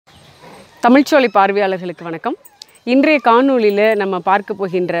தமிழ்ச்சோலை பார்வையாளர்களுக்கு வணக்கம். இன்றைய காணொளியில் நம்ம பார்க்க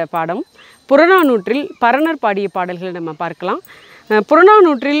போகின்ற பாடம் புறநானூற்றில் பரணர் பாடிய பாடல்களை நம்ம பார்க்கலாம்.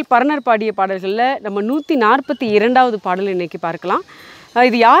 புறநானூற்றில் பரணர் பாடிய பாடல்களில் நம்ம 142வது பாடல் இன்றைக்கி பார்க்கலாம்.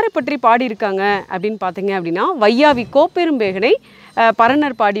 இது யாரை பற்றி பாடியிருக்காங்க அப்படின்னு பார்த்தீங்க அப்படின்னா, வையாவி 𝘾𝙀𝙀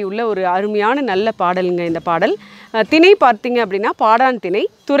பரணர் பாடியுள்ள ஒரு அருமையான நல்ல பாடலுங்க இந்த பாடல். திணை பார்த்தீங்க அப்படின்னா பாடான் திணை,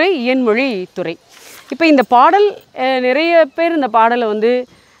 துறை இயன்மொழி துறை. இப்போ இந்த பாடல் நிறைய பேர் இந்த பாடலை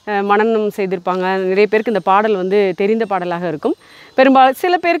மனனம் செய்திருப்பாங்க. நிறைய பேருக்கு இந்த பாடல் தெரிந்த பாடலாக இருக்கும். பெரும்பாலும்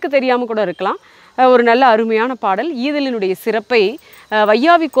சில பேருக்கு தெரியாமல் கூட இருக்கலாம். ஒரு நல்ல அருமையான பாடல். ஈதலினுடைய சிறப்பை,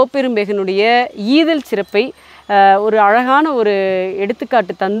 வையாவி 𝘾𝙀𝙀 ஈதல் சிறப்பை ஒரு அழகான ஒரு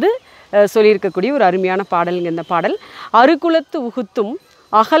எடுத்துக்காட்டு தந்து சொல்லியிருக்கக்கூடிய ஒரு அருமையான பாடலுங்க இந்த பாடல். அருகுலத்து உகுத்தும்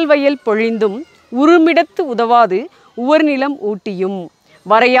அகல்வயல் பொழிந்தும் உருமிடத்து உதவாது உவர்நிலம் ஊட்டியும்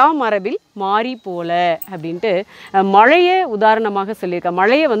வரையா மரபில் மாறி போல அப்படின்ட்டு மழையை உதாரணமாக சொல்லியிருக்க,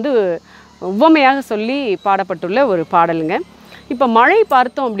 மழையை உவமையாக சொல்லி பாடப்பட்டுள்ள ஒரு பாடலுங்க. இப்போ மழை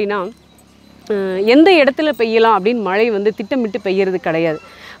பார்த்தோம் அப்படின்னா எந்த இடத்துல பெய்யலாம் அப்படின்னு மழை திட்டமிட்டு பெய்யறது கிடையாது.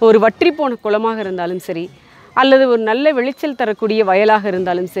 ஒரு வற்றி போன குளமாக இருந்தாலும் சரி, அல்லது ஒரு நல்ல விளைச்சல் தரக்கூடிய வயலாக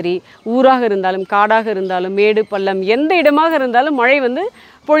இருந்தாலும் சரி, ஊராக இருந்தாலும் காடாக இருந்தாலும் மேடு பள்ளம் எந்த இடமாக இருந்தாலும் மழை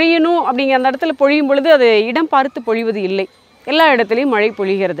பொழியணும் அப்படிங்கிற அந்த இடத்துல பொழியும் பொழுது அது இடம் பார்த்து பொழிவது இல்லை, எல்லா இடத்துலையும் மழை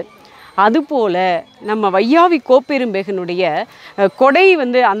பொழிகிறது. அதுபோல் நம்ம வையாவி 𝘾𝙀𝙀 கொடை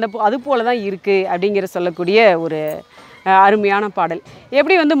அது போல தான் இருக்குது அப்படிங்கிற சொல்லக்கூடிய ஒரு அருமையான பாடல்.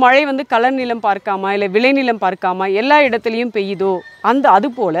 எப்படி மழை கலர் நிலம் பார்க்காம இல்லை விளைநிலம் பார்க்காம எல்லா இடத்துலையும் பெய்யுதோ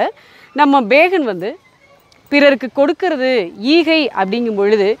அதுபோல் நம்ம பேகன் பிறருக்கு கொடுக்கறது ஈகை அப்படிங்கும்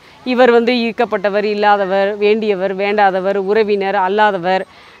பொழுது இவர் ஈர்க்கப்பட்டவர், இல்லாதவர், வேண்டியவர், வேண்டாதவர், உறவினர், அல்லாதவர்,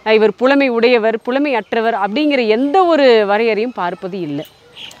 இவர் புலமை உடையவர், புலமை அற்றவர் அப்படிங்கிற எந்த ஒரு வரையறையும் பார்ப்பது இல்லை.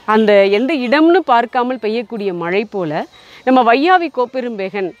 அந்த எந்த இடம்னு பார்க்காமல் பெய்யக்கூடிய மழை போல நம்ம வையாவி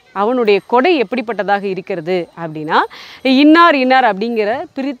𝘾𝙀𝙀 அவனுடைய கொடை எப்படிப்பட்டதாக இருக்கிறது அப்படின்னா, இன்னார் இன்னார் அப்படிங்கிற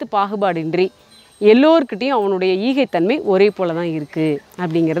பிரித்து பாகுபாடின்றி எல்லோருக்கிட்டையும் அவனுடைய ஈகைத்தன்மை ஒரே போல தான் இருக்குது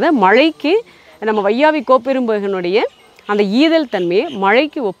அப்படிங்கிறத மழைக்கு நம்ம வையாவி 𝘾𝙀𝙀 அந்த ஈதல் தன்மையை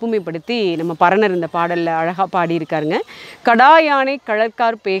மழைக்கு ஒப்புமைப்படுத்தி நம்ம பரணர் இந்த பாடலில் அழகாக பாடியிருக்காருங்க. கடாயானை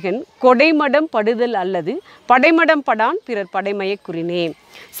கழற்கார் பேகன் கொடைமடம் படுதல் அல்லது படைமடம் படான் பிறர் படைமய குறினே.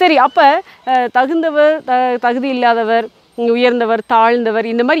 சரி, அப்போ தகுந்தவர் தகுதி இல்லாதவர், உயர்ந்தவர்,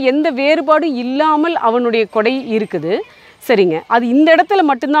 தாழ்ந்தவர், இந்த மாதிரி எந்த வேறுபாடும் இல்லாமல் அவனுடைய கொடை இருக்குது. சரிங்க, அது இந்த இடத்துல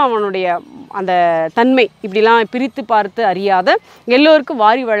மட்டும்தான் அவனுடைய அந்த தன்மை, இப்படிலாம் பிரித்து பார்த்து அறியாத எல்லோருக்கும்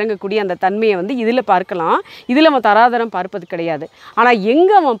வாரி வழங்கக்கூடிய அந்த தன்மையை இதில் பார்க்கலாம். இதில் அவன் தராதரம் பார்ப்பது கிடையாது. ஆனால்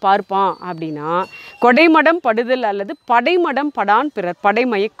எங்கே அவன் பார்ப்பான் அப்படின்னா, கொடைமடம் படுதல் அல்லது படைமடம் படான் பிறர்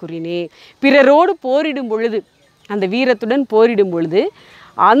படைமய குறினே. பிறரோடு போரிடும் பொழுது, அந்த வீரத்துடன் போரிடும் பொழுது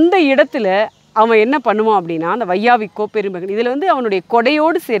அந்த இடத்துல அவன் என்ன பண்ணுவான் அப்படின்னா, அந்த வையாவி 𝘾𝙀𝙀 இதில் அவனுடைய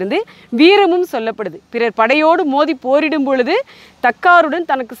கொடையோடு சேர்ந்து வீரமும் சொல்லப்படுது. பிறர் படையோடு மோதி போரிடும் பொழுது தக்காருடன்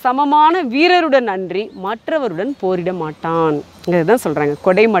தனக்கு சமமான வீரருடன் அன்றி மற்றவருடன் போரிட மாட்டான். இதுதான் சொல்கிறாங்க,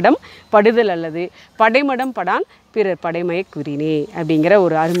 கொடைமடம் படுதல் அல்லது படைமடம் படான் பிறர் படைமய குறினே அப்படிங்கிற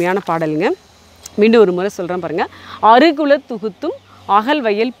ஒரு அருமையான பாடலுங்க. மீண்டும் ஒரு முறை சொல்கிறேன் பாருங்கள். அருகுல துகுத்தும்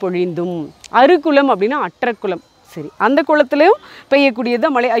அகல்வயல் பொழிந்தும். அருகுலம் அப்படின்னா அற்ற குலம். சரி, அந்த குளத்துலேயும் பெய்யக்கூடியது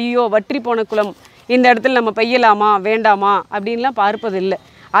தான் மழை. ஐயோ வற்றி போன குளம், இந்த இடத்துல நம்ம பெய்யலாமா வேண்டாமா அப்படின்லாம் பார்ப்பதில்லை.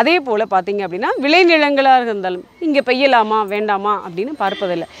 அதே போல் பார்த்திங்க அப்படின்னா விளைநிலங்களாக இருந்தாலும் இங்கே பெய்யலாமா வேண்டாமா அப்படின்னு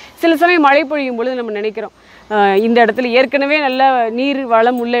பார்ப்பதில்லை. சில சமயம் மழை பொழியும் பொழுது நம்ம நினைக்கிறோம், இந்த இடத்துல ஏற்கனவே நல்ல நீர்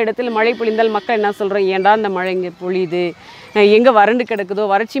வளம் உள்ள இடத்துல மழை பொழிந்தால் மக்கள் என்ன சொல்கிறோம், ஏன்டா இந்த மழை இங்கே பொழியுது, எங்கே வறண்டு கிடக்குதோ,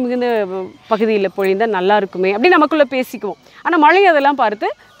 வறட்சி மிகுந்த பகுதியில் பொழிந்தால் நல்லா இருக்குமே அப்படி நமக்குள்ளே பேசிக்குவோம். ஆனால் மழை அதெல்லாம் பார்த்து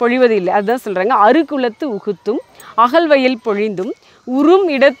பொழிவது இல்லை. அதுதான் சொல்கிறாங்க, அருகுலத்து உகுத்தும் அகல்வயல் பொழிந்தும் உறும்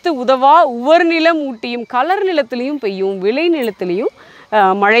இடத்து உதவா உவர்நிலம் ஊட்டியும். கலர் நிலத்திலையும் பெய்யும், விளை நிலத்திலையும்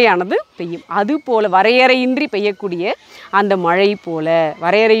மழையானது பெய்யும். அதுபோல் வரையறையின்றி பெய்யக்கூடிய அந்த மழை போல,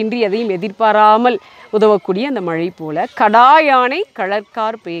 வரையறையின்றி எதையும் எதிர்பாராமல் உதவக்கூடிய அந்த மழை போல கடாயானை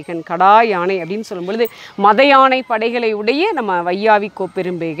கழற்கார் பேகன். கடாயானை அப்படின்னு சொல்லும் பொழுது மத யானை படைகளை உடைய நம்ம வையாவி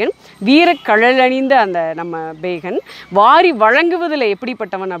𝘾𝙀𝙀 வீரக்கழலணிந்த அந்த நம்ம பேகன் வாரி வழங்குவதில்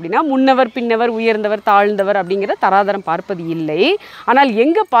எப்படிப்பட்டவன் அப்படின்னா, முன்னவர் பின்னவர் உயர்ந்தவர் தாழ்ந்தவர் அப்படிங்கிற தராதரம் பார்ப்பது இல்லை. ஆனால்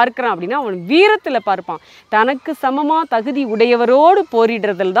எங்கே பார்க்குறான் அப்படின்னா, அவன் வீரத்தில் பார்ப்பான். தனக்கு சமமாக தகுதி உடையவரோடு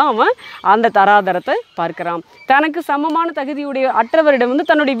போரிடுறதில் தான் அவன் அந்த தராதரத்தை பார்க்குறான். தனக்கு சமமான தகுதியுடைய அற்றவரிடம்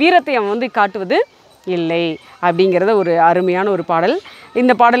தன்னுடைய வீரத்தை அவன் காட்டுவது இல்லை அப்படிங்கிறத ஒரு அருமையான ஒரு பாடல்.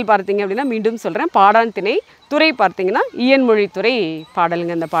 இந்த பாடல் பார்த்தீங்க அப்படின்னா, மீண்டும் சொல்கிறேன், பாடான் திணை, துறை பார்த்தீங்கன்னா இயன்மொழி துறை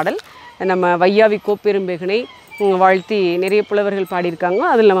பாடலுங்க. இந்த பாடல் நம்ம வையாவி 𝘾𝙀𝙀 வாழ்த்தி நிறைய புலவர்கள் பாடியிருக்காங்க.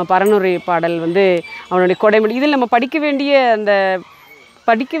 அதில் நம்ம பரனுரை பாடல் அவனுடைய கொடைமொழி. இதில் நம்ம படிக்க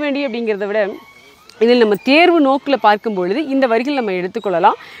வேண்டிய அப்படிங்கிறத விட இதில் நம்ம தேர்வு நோக்கில் பார்க்கும் பொழுது இந்த வரிகள் நம்ம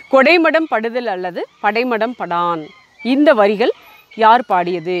எடுத்துக்கொள்ளலாம். கொடைமடம் படுதல் அல்லது படைமடம் படான். இந்த வரிகள் யார்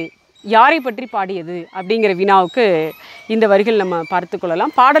பாடியது, யாரை பற்றி பாடியது அப்படிங்கிற வினாவுக்கு இந்த வரிகள் நம்ம பார்த்து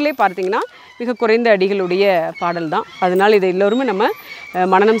கொள்ளலாம். பாடலே பார்த்திங்கன்னா மிக குறைந்த அடிகளுடைய பாடல் தான். அதனால் இதை எல்லோருமே நம்ம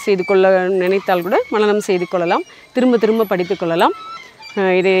மனனம் செய்து கொள்ள நினைத்தால் கூட மனனம் செய்து கொள்ளலாம், திரும்ப திரும்ப படித்து கொள்ளலாம்.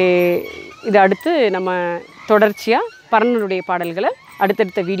 இது அடுத்து நம்ம தொடர்ச்சியாக பரணருடைய பாடல்களை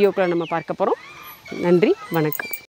அடுத்தடுத்த வீடியோக்களை நம்ம பார்க்க போகிறோம். நன்றி, வணக்கம்.